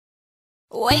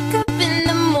Wake up in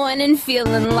the morning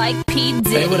feeling like P.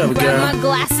 Diddy. Hey, what up, girl? Grab my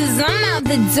glasses, I'm out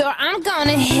the door. I'm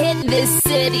gonna hit this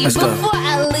city. Let's go. Before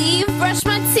I leave, brush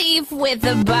my teeth with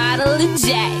a bottle of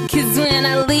Jack. Cause when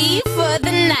I leave for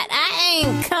the night, I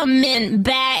ain't coming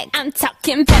back. I'm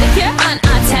talking pedicure on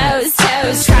our toes,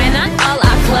 toes. Trying on all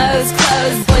our clothes,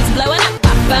 clothes. Boys blowing up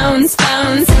our phones,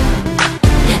 phones.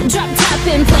 Drop top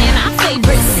and playing our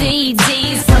favorite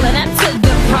CDs. Pulling up to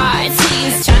the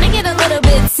parties, trying to get a little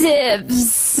bit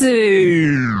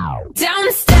tipsy.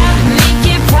 Don't stop, make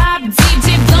it pop,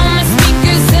 DJ blow my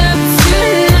speakers up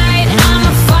tonight.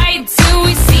 I'ma fight till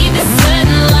we see the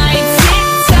sunlight. Tick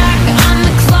tock on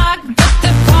the clock, but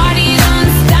the party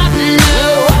don't stop. No,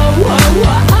 oh, oh,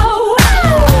 oh, oh,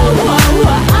 oh, oh,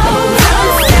 oh, oh.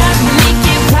 Don't stop, make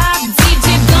it pop, DJ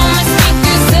blow my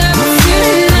speakers up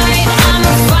tonight.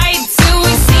 I'ma fight till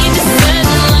we see the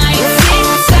sunlight. Tick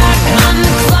tock on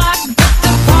the clock, but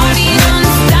the party don't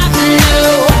stop. No,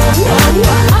 oh, oh,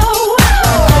 oh, oh.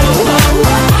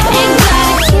 Ain't got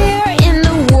a care in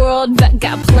the world, but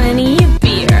got plenty of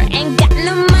beer. Ain't got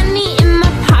no money in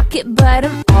my pocket, but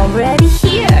I'm already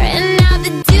here. And now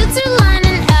the dudes are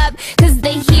lining up, cause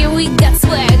they hear we got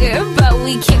swagger. But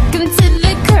we kick them to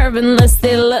the curb unless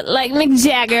they look like Mick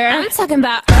Jagger. I'm talking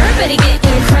about everybody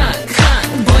getting crunk,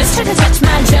 crunk. Boys try to touch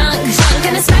my junk, junk.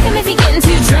 Gonna smack him if he getting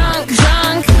too drunk,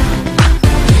 drunk.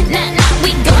 Nah, nah,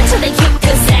 we go until they kick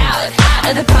us out. Out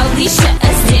of the police, shut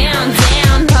us down,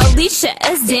 down. Police, shut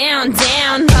us down,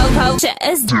 down. Po-po, shut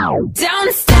us down.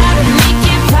 Don't stop, make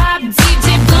it pop. DJ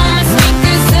blow my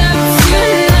speakers up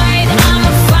tonight.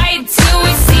 I'ma fight till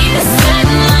we see the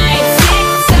sunlight. Tick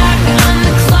tock on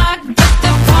the clock, but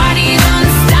the party don't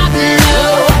stop. No,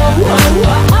 oh, oh,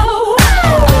 oh, oh, oh,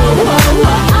 oh, oh,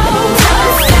 oh.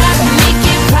 Don't stop, make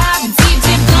it pop. DJ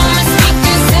blow my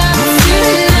speakers up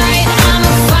tonight.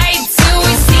 I'ma fight till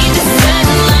we see the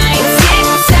sunlight. Tick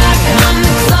tock on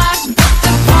the clock, but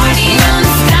the party don't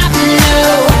stop. No,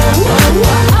 oh, oh,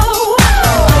 oh, oh,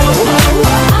 oh,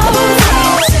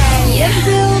 oh. You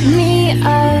build me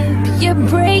up, you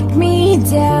break me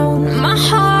down. My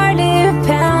heart it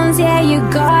pounds, yeah, you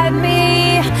got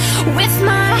me. With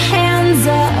my hands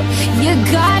up, you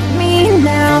got me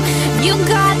now. You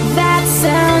got that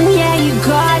sound, yeah, you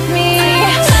got me.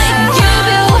 You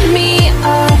build me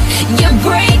up, you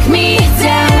break me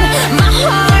down. My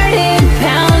heart it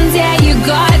pounds, yeah, you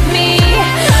got me.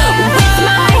 With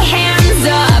my hands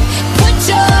up, put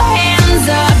your hands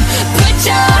up, put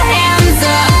your hands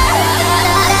up.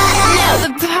 Now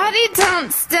the party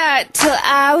don't start till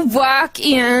I walk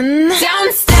in.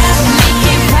 Don't stop.